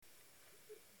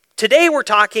Today we're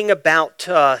talking about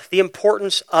the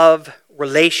importance of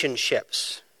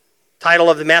relationships. Title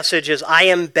of the message is, I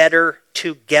Am Better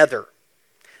Together.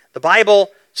 The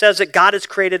Bible says that God has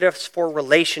created us for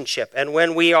relationship, and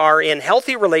when we are in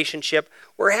healthy relationship,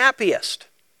 we're happiest.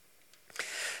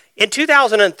 In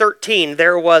 2013,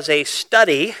 there was a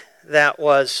study that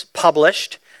was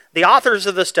published. The authors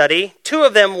of the study, two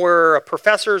of them were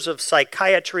professors of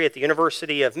psychiatry at the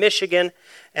University of Michigan,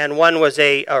 and one was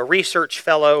a research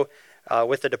fellow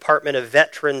with the Department of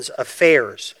Veterans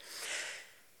Affairs.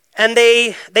 And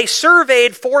they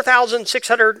surveyed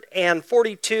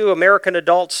 4,642 American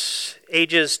adults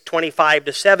ages 25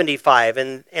 to 75,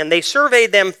 and they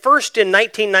surveyed them first in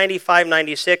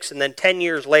 1995-96, and then 10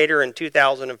 years later in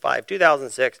 2005,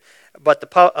 2006, but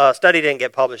the study didn't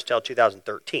get published until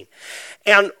 2013.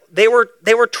 And they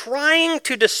were trying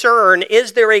to discern,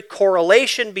 is there a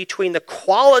correlation between the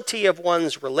quality of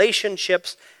one's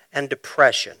relationships and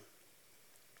depression?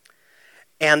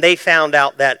 And they found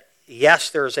out that, yes,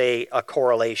 there's a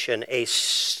correlation, a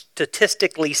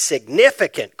statistically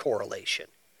significant correlation.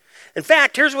 In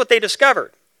fact, here's what they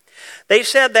discovered. They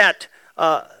said that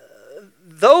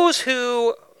those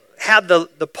who had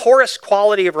the poorest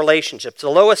quality of relationships, the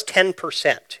lowest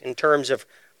 10% in terms of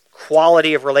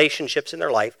quality of relationships in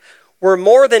their life, were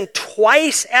more than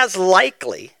twice as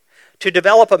likely to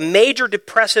develop a major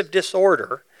depressive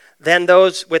disorder than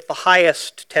those with the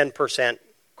highest 10%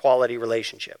 quality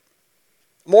relationship.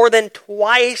 More than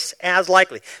twice as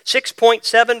likely.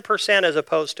 6.7% as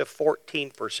opposed to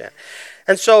 14%.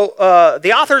 And so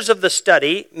the authors of the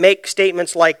study make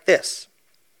statements like this.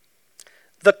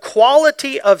 The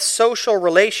quality of social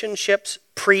relationships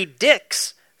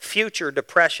predicts future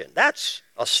depression. That's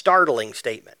a startling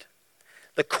statement.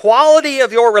 The quality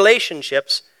of your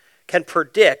relationships can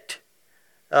predict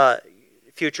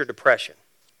future depression.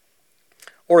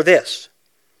 Or this.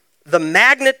 The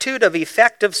magnitude of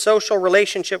effective social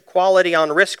relationship quality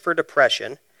on risk for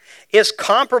depression is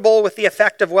comparable with the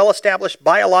effect of well-established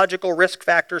biological risk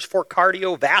factors for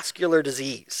cardiovascular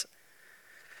disease.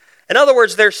 In other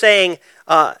words, they're saying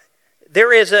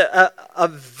there is a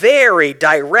very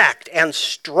direct and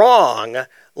strong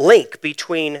link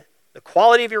between the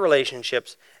quality of your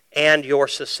relationships and your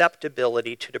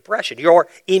susceptibility to depression, your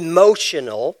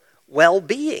emotional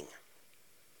well-being.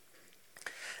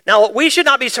 Now, we should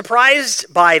not be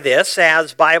surprised by this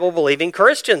as Bible-believing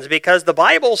Christians, because the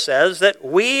Bible says that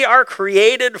we are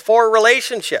created for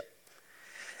relationship.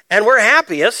 And we're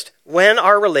happiest when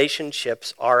our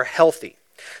relationships are healthy.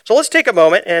 So let's take a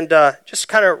moment and just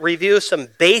kind of review some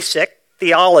basic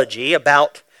theology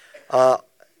about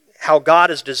how God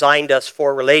has designed us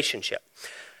for relationship.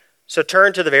 So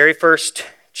turn to the very first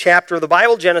chapter of the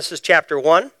Bible, Genesis chapter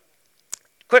 1.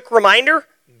 Quick reminder,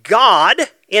 God,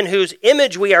 in whose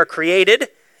image we are created,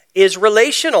 is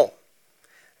relational.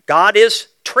 God is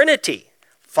Trinity,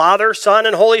 Father, Son,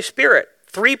 and Holy Spirit.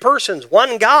 Three persons,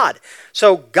 one God.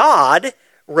 So God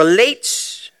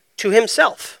relates to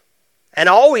himself and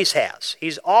always has.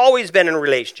 He's always been in a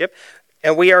relationship,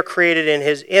 and we are created in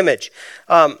his image.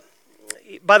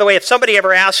 By the way, if somebody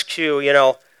ever asks you,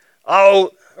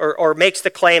 or makes the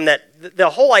claim that the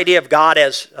whole idea of God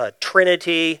as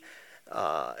Trinity,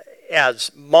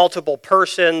 as multiple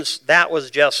persons, that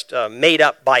was just made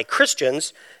up by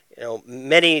Christians,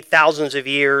 many thousands of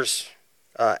years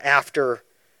after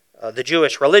the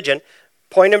Jewish religion,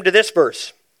 point them to this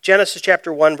verse, Genesis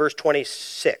chapter 1, verse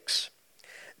 26.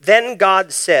 Then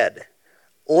God said,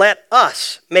 let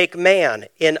us make man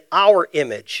in our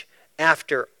image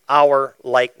after our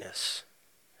likeness.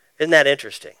 Isn't that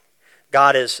interesting?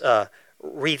 God is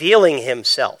revealing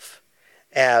himself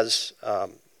as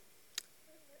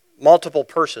multiple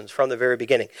persons from the very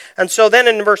beginning. And so then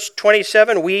in verse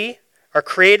 27, we are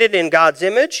created in God's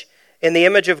image. In the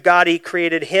image of God, he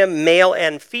created him, male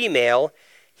and female,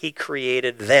 he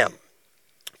created them.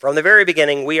 From the very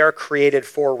beginning, we are created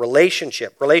for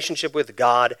relationship with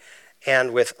God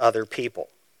and with other people.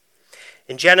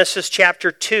 In Genesis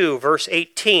chapter 2, verse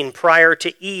 18, prior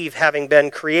to Eve having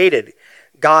been created,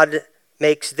 God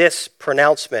makes this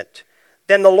pronouncement.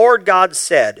 Then the Lord God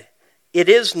said, it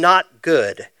is not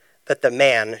good that the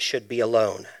man should be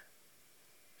alone.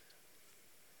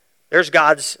 There's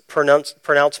God's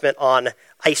pronouncement on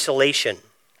isolation.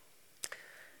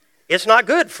 It's not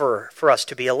good for us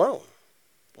to be alone.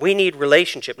 We need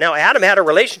relationship. Now, Adam had a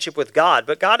relationship with God,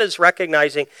 but God is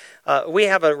recognizing we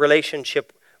have a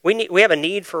relationship. We have a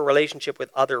need for a relationship with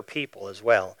other people as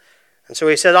well. And so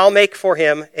he said, I'll make for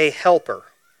him a helper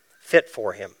fit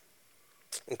for him.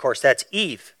 And of course, that's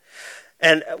Eve.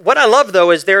 And what I love,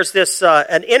 though, is there's this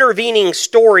an intervening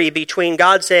story between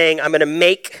God saying, I'm going to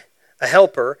make a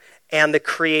helper, and the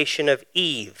creation of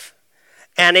Eve.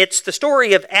 And it's the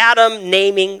story of Adam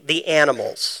naming the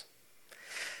animals.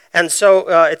 And so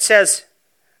it says,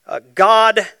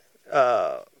 God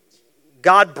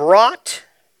brought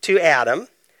to Adam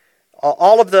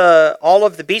all of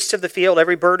the beasts of the field,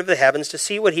 every bird of the heavens, to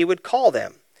see what he would call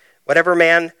them. Whatever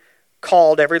man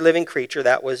called every living creature,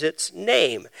 that was its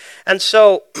name. And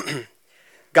so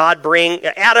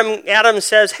Adam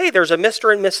says, hey, there's a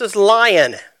Mr. and Mrs.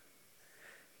 Lion.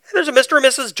 There's a Mr. and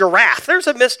Mrs. Giraffe. There's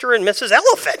a Mr. and Mrs.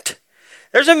 Elephant.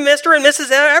 There's a Mr. and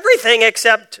Mrs. Everything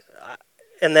except,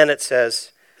 and then it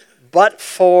says, but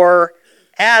for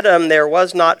Adam there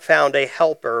was not found a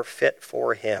helper fit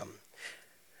for him.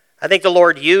 I think the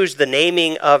Lord used the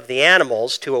naming of the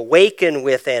animals to awaken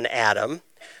within Adam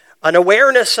an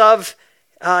awareness of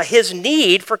his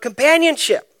need for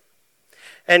companionship.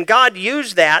 And God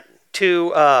used that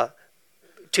to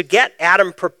get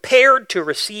Adam prepared to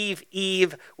receive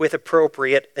Eve with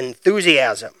appropriate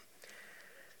enthusiasm.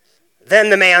 Then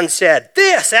the man said,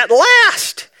 this at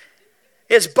last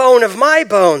is bone of my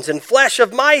bones and flesh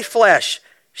of my flesh.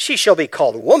 She shall be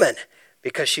called woman,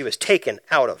 because she was taken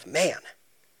out of man.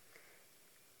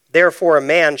 Therefore a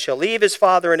man shall leave his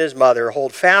father and his mother,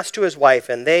 hold fast to his wife,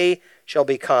 and they shall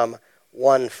become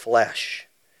one flesh.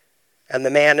 And the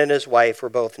man and his wife were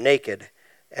both naked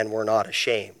and were not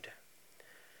ashamed.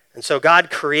 And so God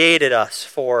created us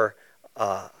for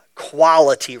a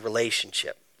quality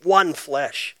relationship. One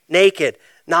flesh, naked,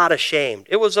 not ashamed.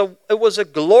 It was a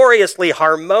gloriously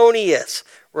harmonious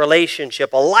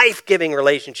relationship, a life-giving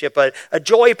relationship, a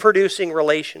joy-producing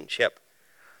relationship.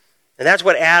 And that's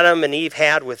what Adam and Eve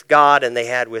had with God, and they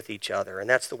had with each other. And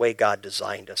that's the way God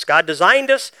designed us. God designed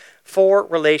us for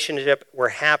relationship. We're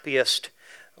happiest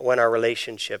when our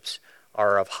relationships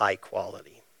are of high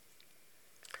quality.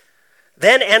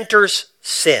 Then enters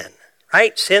sin,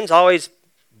 right? Sin's always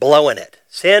blowing it.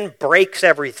 Sin breaks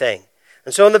everything.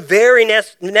 And so in the very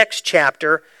next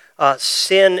chapter,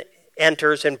 sin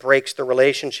enters and breaks the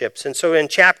relationships. And so in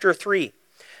chapter 3,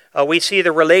 we see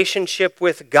the relationship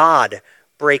with God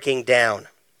breaking down.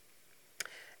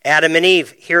 Adam and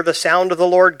Eve hear the sound of the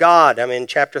Lord God. I'm in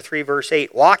chapter 3, verse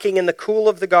 8. Walking in the cool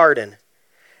of the garden.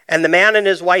 And the man and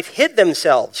his wife hid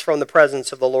themselves from the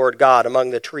presence of the Lord God among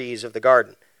the trees of the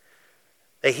garden.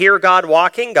 They hear God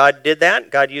walking. God did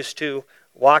that. God used to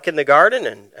walk in the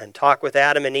garden and talk with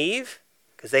Adam and Eve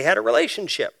because they had a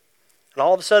relationship. And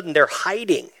all of a sudden they're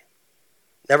hiding.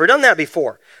 Never done that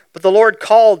before. But the Lord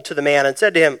called to the man and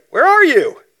said to him, where are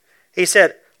you? He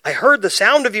said, I heard the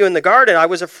sound of you in the garden. I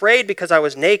was afraid because I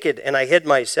was naked and I hid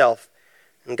myself.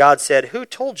 And God said, who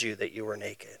told you that you were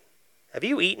naked? Have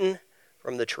you eaten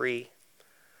from the tree?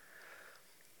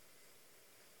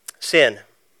 Sin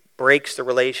breaks the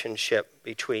relationship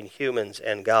between humans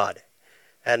and God.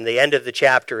 And the end of the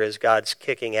chapter is God's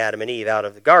kicking Adam and Eve out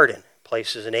of the garden.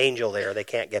 Places an angel there. They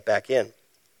can't get back in.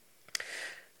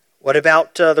 What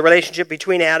about the relationship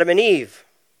between Adam and Eve?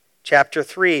 Chapter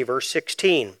 3, verse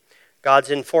 16.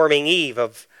 God's informing Eve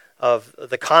of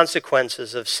the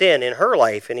consequences of sin in her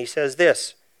life. And he says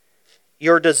this,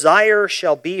 your desire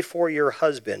shall be for your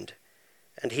husband,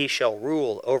 and he shall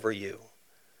rule over you.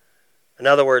 In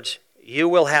other words, you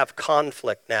will have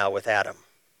conflict now with Adam.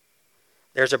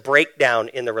 There's a breakdown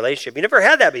in the relationship. You never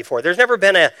had that before. There's never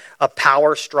been a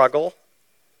power struggle.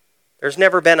 There's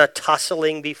never been a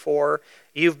tussling before.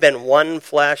 You've been one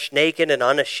flesh, naked and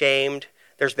unashamed.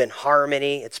 There's been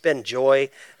harmony. It's been joy.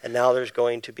 And now there's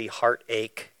going to be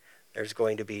heartache. There's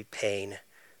going to be pain.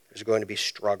 There's going to be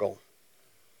struggle.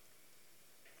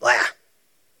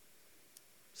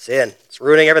 Sin. It's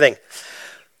ruining everything.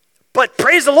 But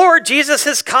praise the Lord, Jesus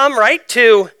has come, right,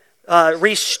 to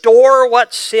restore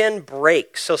what sin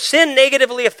breaks. So sin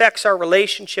negatively affects our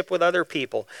relationship with other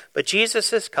people. But Jesus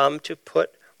has come to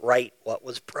put right what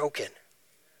was broken.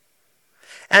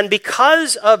 And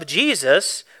because of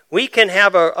Jesus, we can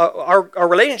have our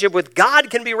relationship with God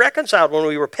can be reconciled. When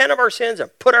we repent of our sins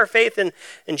and put our faith in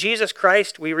Jesus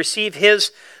Christ, we receive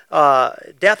his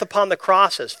death upon the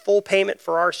cross as full payment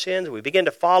for our sins. We begin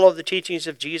to follow the teachings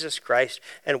of Jesus Christ,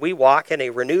 and we walk in a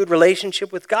renewed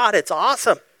relationship with God. It's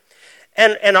awesome.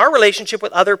 And our relationship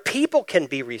with other people can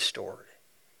be restored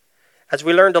as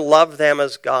we learn to love them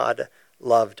as God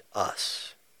loved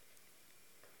us.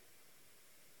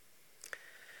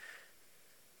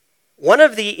 One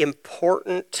of the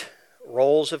important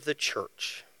roles of the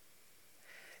church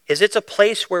is it's a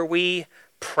place where we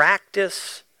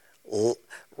practice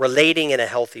relating in a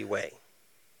healthy way.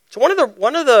 So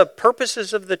one of the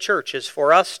purposes of the church is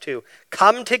for us to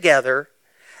come together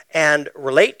and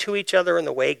relate to each other in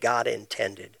the way God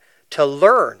intended, to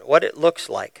learn what it looks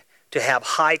like to have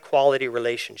high-quality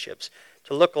relationships,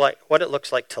 to look like what it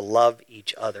looks like to love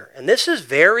each other. And this is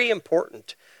very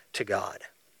important to God.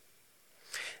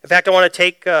 In fact, I want to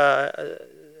take a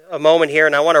moment here,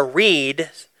 and I want to read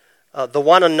the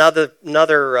one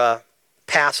another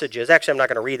passages. Actually, I'm not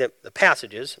going to read the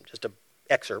passages, just an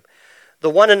excerpt. The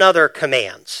one another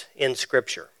commands in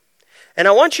Scripture. And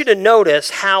I want you to notice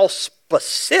how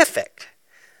specific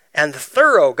and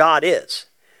thorough God is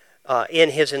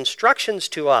in his instructions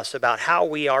to us about how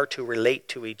we are to relate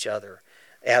to each other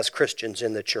as Christians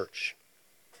in the church.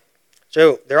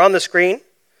 So they're on the screen.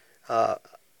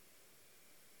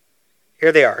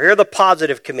 Here they are. Here are the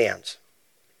positive commands.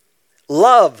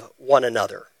 Love one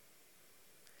another.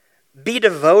 Be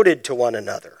devoted to one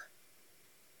another.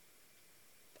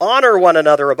 Honor one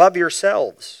another above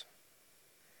yourselves.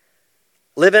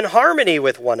 Live in harmony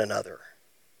with one another.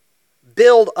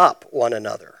 Build up one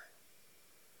another.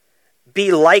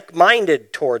 Be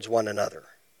like-minded towards one another.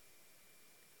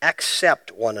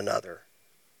 Accept one another.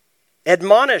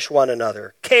 Admonish one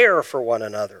another. Care for one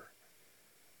another.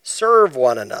 Serve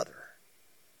one another.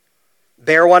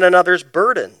 Bear one another's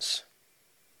burdens.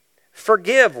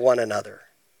 Forgive one another.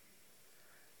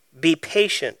 Be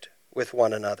patient with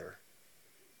one another.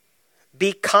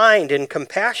 Be kind and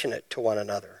compassionate to one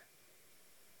another.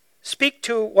 Speak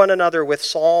to one another with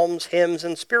psalms, hymns,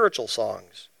 and spiritual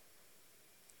songs.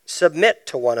 Submit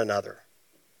to one another.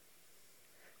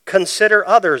 Consider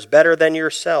others better than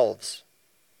yourselves.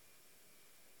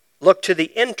 Look to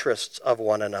the interests of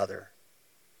one another.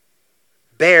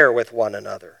 Bear with one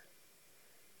another.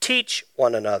 Teach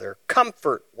one another.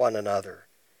 Comfort one another.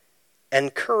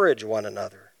 Encourage one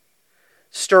another.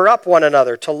 Stir up one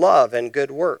another to love and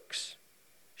good works.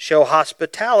 Show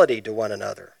hospitality to one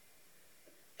another.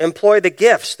 Employ the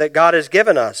gifts that God has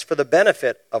given us for the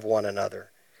benefit of one another.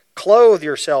 Clothe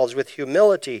yourselves with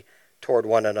humility toward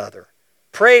one another.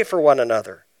 Pray for one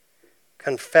another.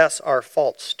 Confess our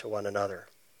faults to one another.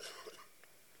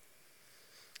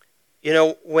 You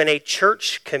know, when a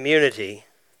church community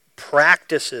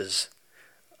practices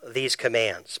these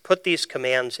commands, put these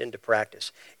commands into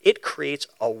practice, it creates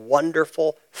a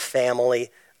wonderful family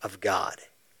of God.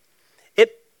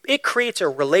 It creates a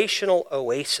relational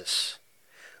oasis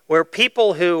where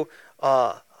people who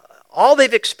all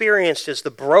they've experienced is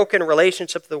the broken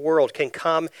relationships of the world can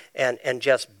come and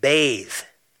just bathe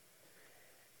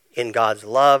in God's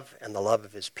love and the love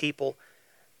of his people.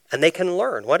 And they can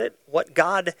learn what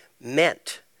God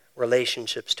meant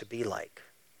relationships to be like.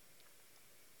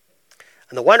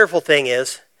 And the wonderful thing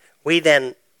is, we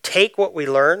then take what we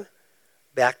learn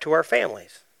back to our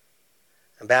families,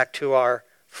 and back to our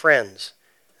friends,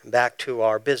 and back to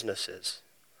our businesses.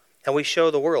 And we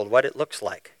show the world what it looks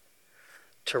like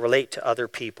to relate to other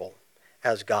people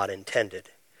as God intended.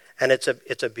 And it's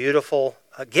a beautiful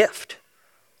gift.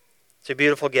 It's a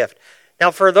beautiful gift.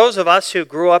 Now, for those of us who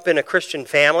grew up in a Christian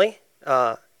family,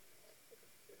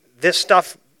 this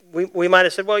stuff, we might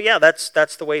have said, well, yeah,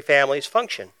 that's the way families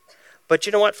function. But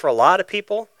you know what? For a lot of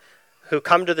people who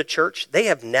come to the church, they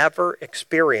have never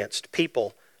experienced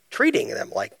people treating them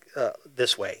like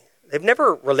this way. They've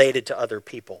never related to other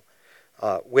people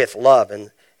with love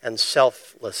and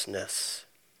selflessness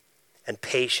and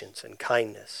patience and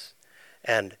kindness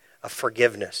and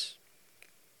forgiveness.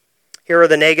 Here are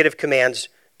the negative commands.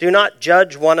 Do not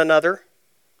judge one another.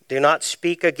 Do not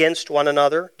speak against one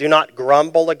another. Do not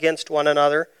grumble against one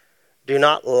another. Do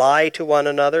not lie to one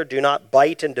another. Do not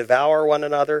bite and devour one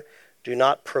another. Do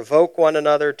not provoke one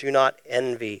another. Do not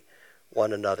envy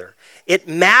one another. It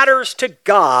matters to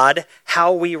God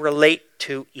how we relate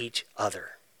to each other.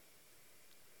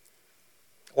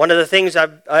 One of the things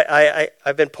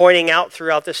I've been pointing out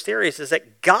throughout this series is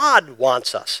that God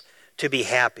wants us to be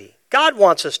happy. God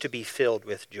wants us to be filled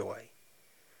with joy.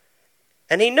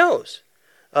 And he knows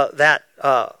that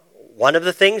one of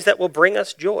the things that will bring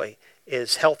us joy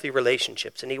is healthy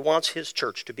relationships. And he wants his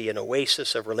church to be an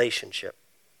oasis of relationship.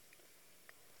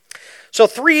 So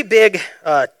 3 big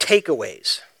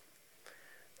takeaways,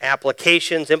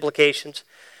 applications, implications.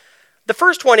 The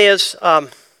first one is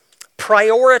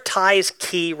prioritize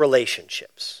key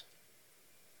relationships.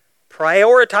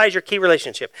 Prioritize your key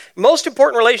relationship. Most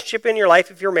important relationship in your life,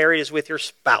 if you're married, is with your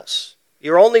spouse.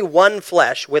 You're only one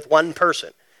flesh with one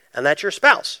person, and that's your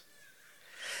spouse.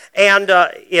 And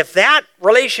if that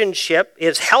relationship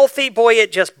is healthy, boy,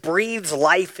 it just breathes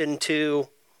life into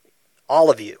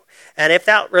all of you. And if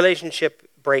that relationship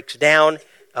breaks down,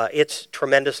 it's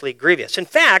tremendously grievous. In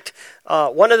fact,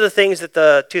 one of the things that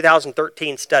the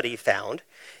 2013 study found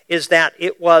is that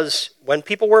it was, when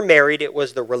people were married, it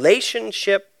was the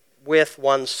relationship with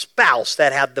one's spouse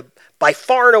that had by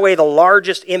far and away the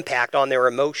largest impact on their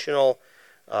emotional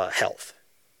health.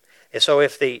 And so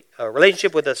if the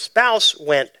relationship with a spouse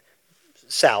went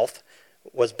south,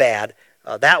 was bad,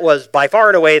 that was by far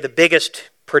and away the biggest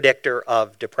predictor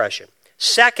of depression.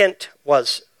 Second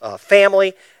was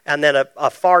family, and then a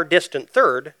far distant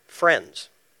third, friends.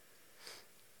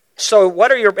 So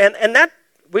what are your, and that,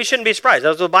 we shouldn't be surprised.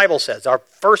 That's what the Bible says. Our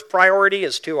first priority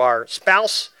is to our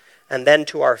spouse, and then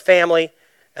to our family,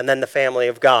 and then the family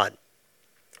of God.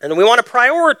 And we want to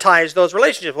prioritize those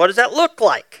relationships. What does that look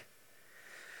like?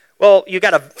 Well, you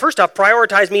got to, first off,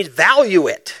 prioritize means value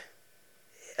it.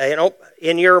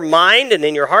 In your mind and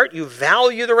in your heart, you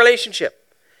value the relationship.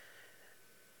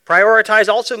 Prioritize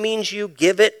also means you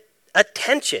give it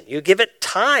attention, you give it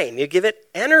time, you give it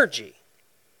energy.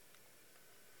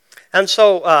 And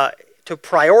so to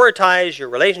prioritize your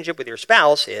relationship with your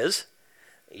spouse is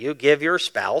you give your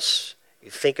spouse, you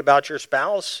think about your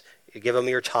spouse, you give them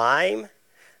your time,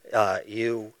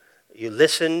 you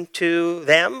listen to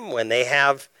them when they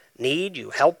have need, you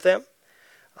help them.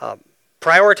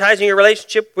 Prioritizing your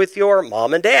relationship with your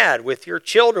mom and dad, with your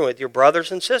children, with your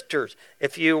brothers and sisters.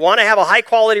 If you want to have a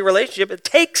high-quality relationship, it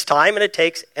takes time and it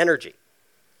takes energy.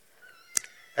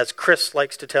 As Chris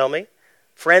likes to tell me,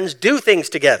 friends do things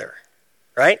together,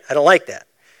 right? I don't like that.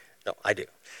 No, I do,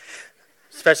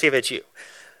 especially if it's you.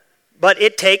 But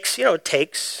it takes,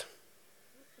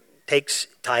 takes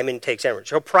time and takes energy.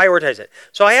 So prioritize it.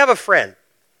 So I have a friend.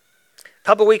 A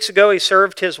couple weeks ago, he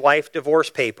served his wife divorce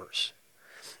papers.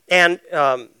 And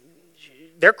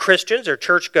they're Christians, they're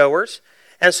churchgoers.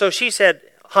 And so she said,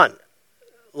 "Hun,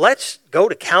 let's go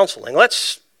to counseling.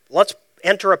 Let's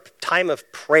enter a time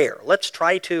of prayer. Let's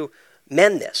try to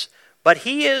mend this." But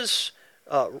he is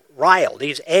riled.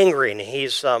 He's angry, and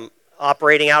he's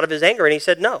operating out of his anger. And he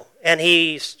said no. And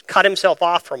he's cut himself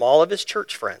off from all of his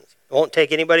church friends. Won't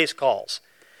take anybody's calls.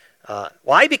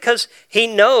 Why? Because he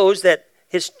knows that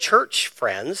his church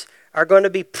friends are going to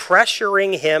be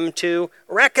pressuring him to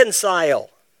reconcile.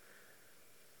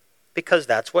 Because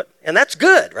that's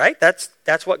good, right?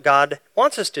 That's what God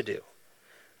wants us to do.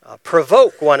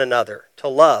 Provoke one another to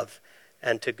love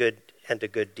and to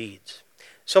good deeds.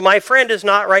 So my friend is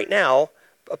not right now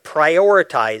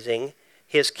prioritizing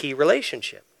his key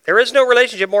relationship. There is no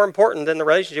relationship more important than the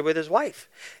relationship with his wife.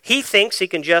 He thinks he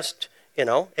can just,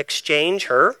 exchange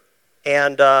her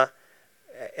and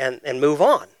move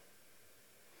on.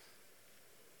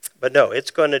 But no, it's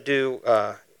going to do,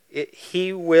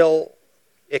 he will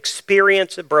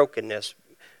experience a brokenness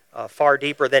far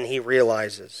deeper than he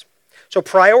realizes. So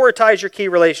prioritize your key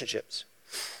relationships.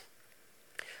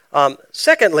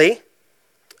 Secondly,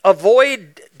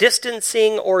 avoid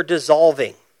distancing or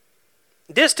dissolving.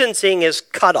 Distancing is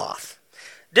cut off.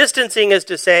 Distancing is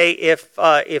to say,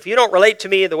 if you don't relate to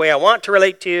me the way I want to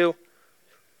relate to you,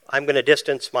 I'm going to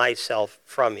distance myself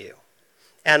from you.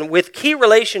 And with key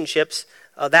relationships,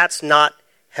 that's not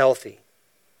healthy.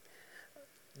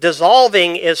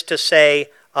 Dissolving is to say,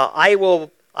 I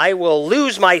will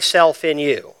lose myself in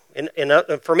you.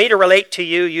 For me to relate to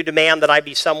you, you demand that I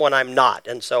be someone I'm not,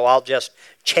 and so I'll just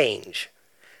change.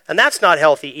 And that's not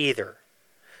healthy either.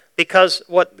 Because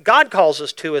what God calls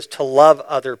us to is to love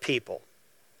other people.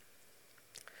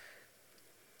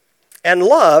 And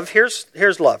love,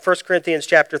 here's love. 1 Corinthians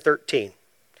chapter 13.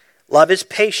 Love is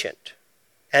patient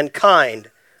and kind.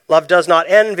 Love does not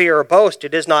envy or boast.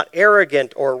 It is not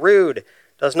arrogant or rude,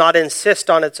 does not insist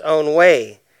on its own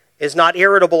way, is not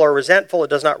irritable or resentful. It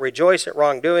does not rejoice at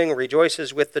wrongdoing,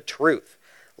 rejoices with the truth.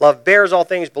 Love bears all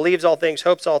things, believes all things,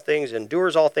 hopes all things,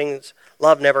 endures all things.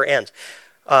 Love never ends.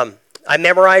 I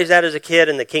memorized that as a kid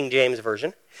in the King James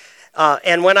Version.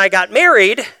 And when I got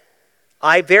married,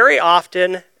 I very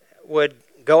often would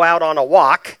go out on a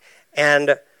walk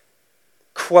and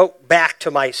quote back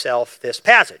to myself this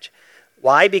passage.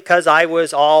 Why? Because I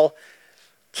was all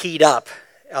keyed up,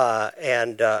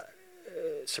 and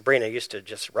Sabrina used to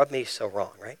just rub me so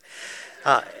wrong, right?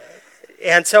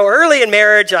 And so early in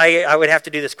marriage, I would have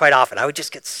to do this quite often. I would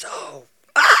just get so,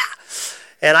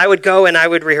 and I would go and I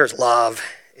would rehearse, love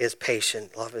is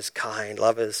patient, love is kind,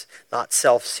 love is not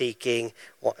self-seeking,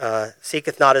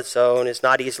 seeketh not its own, is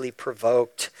not easily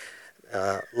provoked,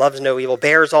 loves no evil,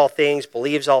 bears all things,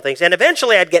 believes all things. And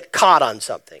eventually I'd get caught on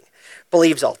something,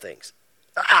 believes all things.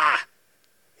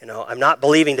 I'm not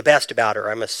believing the best about her.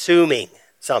 I'm assuming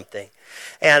something.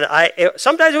 And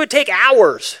sometimes it would take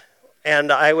hours,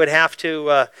 and I would have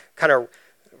to kind of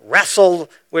wrestle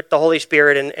with the Holy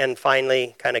Spirit and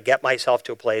finally kind of get myself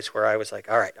to a place where I was like,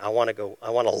 all right, I want to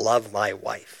love my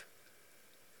wife.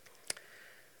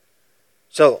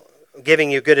 So, I'm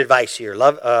giving you good advice here.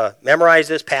 Memorize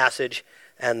this passage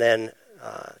and then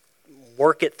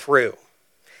work it through.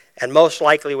 And most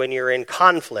likely when you're in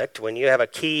conflict, when you have a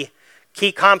key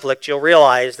conflict, you'll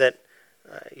realize that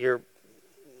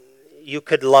you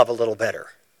could love a little better.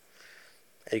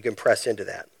 And you can press into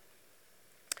that.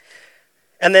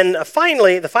 And then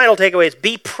finally, the final takeaway is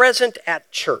be present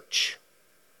at church.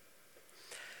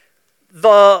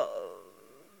 The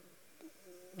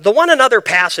one another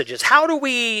passages, how do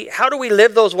we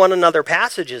live those one another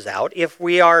passages out if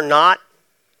we are not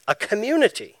a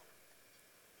community?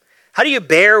 How do you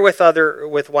bear with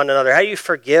one another? How do you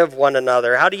forgive one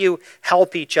another? How do you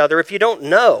help each other if you don't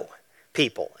know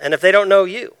people and if they don't know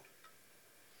you?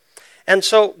 And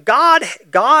so God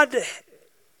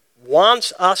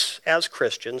wants us as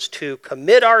Christians to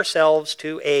commit ourselves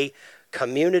to a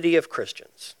community of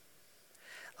Christians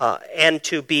and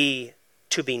to be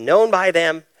known by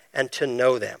them and to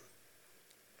know them.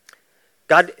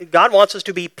 God wants us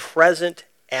to be present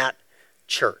at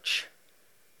church.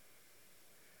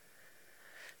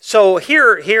 So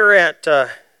here at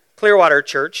Clearwater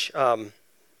Church,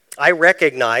 I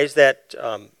recognize that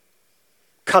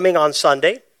coming on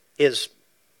Sunday is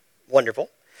wonderful,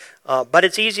 but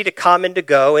it's easy to come and to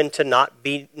go and to not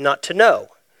to know,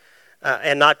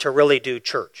 and not to really do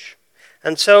church.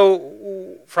 And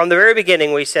so from the very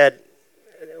beginning we said,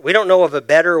 we don't know of a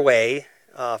better way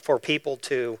for people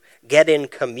to get in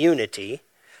community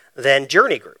than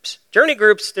journey groups. Journey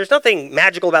groups, there's nothing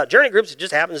magical about journey groups. It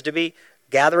just happens to be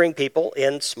gathering people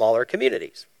in smaller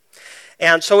communities.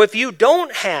 And so if you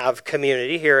don't have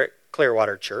community here at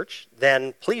Clearwater Church,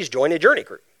 then please join a journey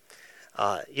group.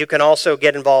 You can also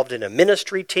get involved in a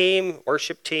ministry team,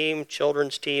 worship team,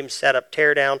 children's team, setup,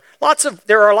 tear down.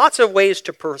 There are lots of ways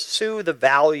to pursue the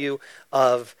value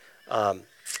of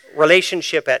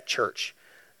relationship at church.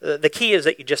 The key is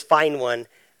that you just find one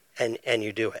and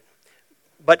you do it.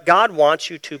 But God wants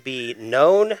you to be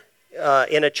known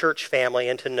in a church family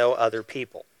and to know other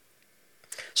people.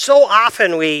 So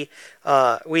often we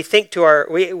think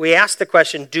we ask the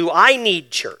question, do I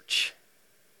need church?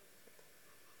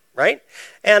 Right?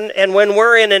 And when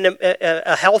we're in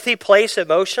a healthy place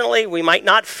emotionally, we might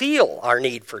not feel our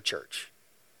need for church.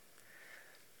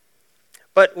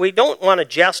 But we don't want to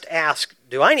just ask,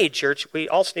 do I need church? We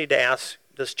also need to ask,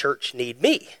 does church need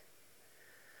me?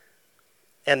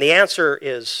 And the answer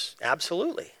is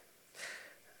absolutely.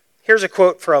 Here's a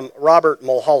quote from Robert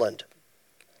Mulholland.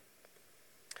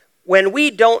 When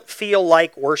we don't feel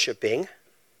like worshiping,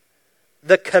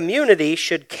 the community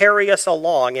should carry us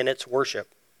along in its worship.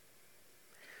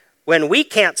 When we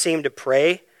can't seem to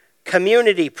pray,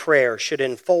 community prayer should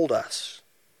enfold us.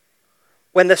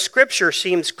 When the scripture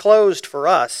seems closed for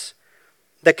us,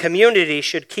 the community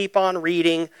should keep on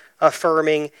reading,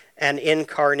 affirming, and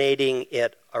incarnating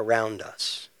it around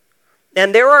us.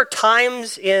 And there are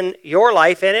times in your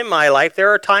life and in my life, there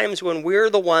are times when we're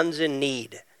the ones in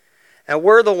need. And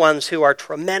we're the ones who are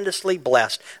tremendously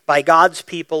blessed by God's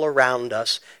people around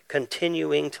us,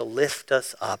 continuing to lift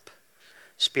us up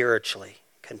spiritually,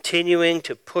 continuing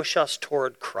to push us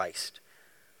toward Christ.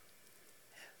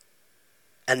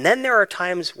 And then there are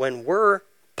times when we're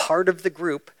part of the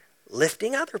group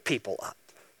lifting other people up.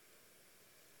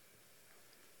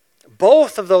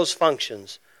 Both of those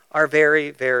functions are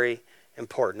very, very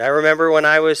important. I remember when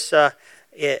I was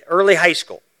in early high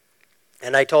school,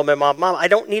 and I told my mom, I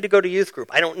don't need to go to youth group.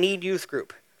 I don't need youth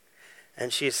group.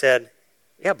 And she said,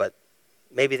 yeah, but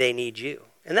maybe they need you.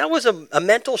 And that was a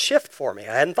mental shift for me.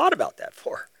 I hadn't thought about that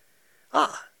before.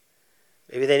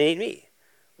 Maybe they need me.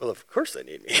 Well, of course they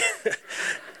need me.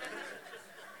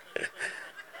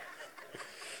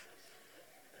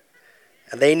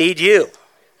 And they need you.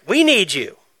 We need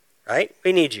you, right?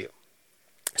 We need you.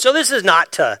 So this is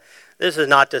not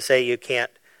to say you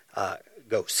can't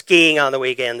go skiing on the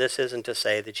weekend. This isn't to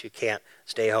say that you can't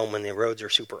stay home when the roads are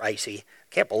super icy.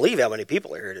 Can't believe how many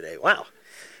people are here today. Wow.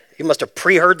 You must have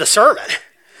pre-heard the sermon.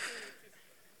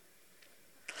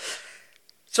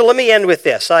 So let me end with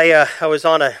this. I was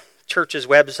on a church's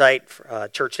website,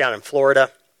 church down in Florida,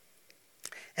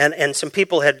 and some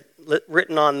people had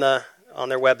written on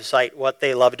their website what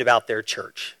they loved about their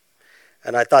church.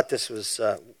 And I thought this was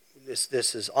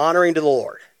this is honoring to the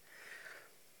Lord.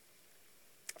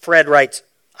 Fred writes,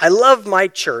 I love my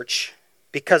church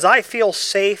because I feel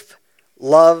safe,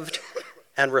 loved,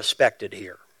 and respected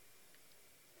here.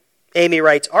 Amy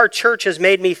writes, our church has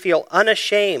made me feel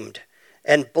unashamed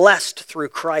and blessed through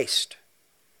Christ.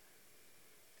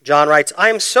 John writes, I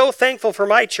am so thankful for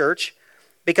my church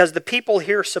because the people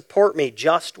here support me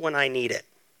just when I need it.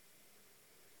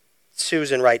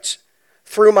 Susan writes,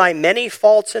 through my many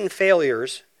faults and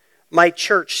failures, my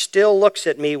church still looks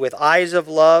at me with eyes of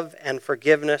love and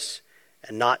forgiveness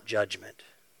and not judgment.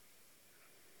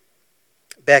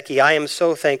 Becky, I am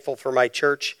so thankful for my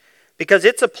church because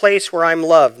it's a place where I'm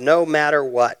loved no matter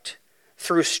what,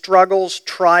 through struggles,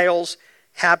 trials,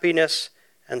 happiness,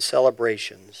 and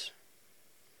celebrations.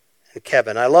 And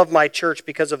Kevin, I love my church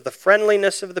because of the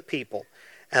friendliness of the people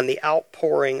and the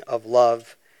outpouring of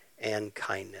love and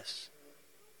kindness.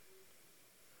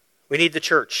 We need the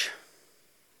church.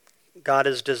 God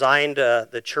has designed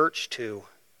the church to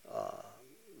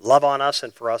love on us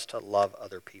and for us to love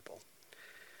other people.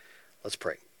 Let's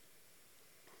pray.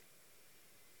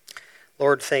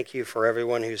 Lord, thank you for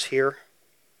everyone who's here.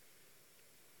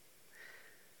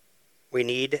 We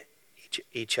need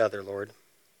each other, Lord.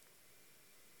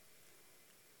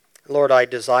 Lord, I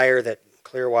desire that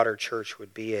Clearwater Church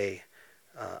would be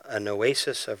an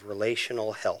oasis of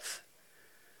relational health,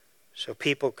 so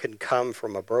people can come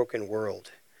from a broken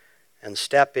world and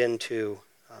step into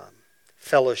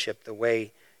fellowship the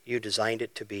way you designed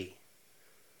it to be.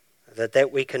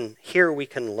 That we can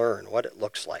learn what it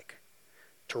looks like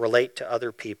to relate to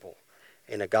other people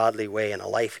in a godly way, in a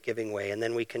life-giving way, and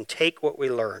then we can take what we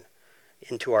learn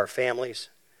into our families,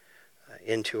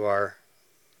 into our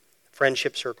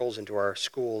friendship circles, into our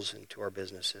schools, into our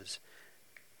businesses,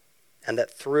 and that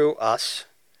through us,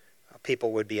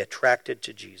 people would be attracted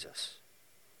to Jesus.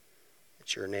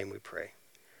 It's your name we pray.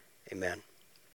 Amen.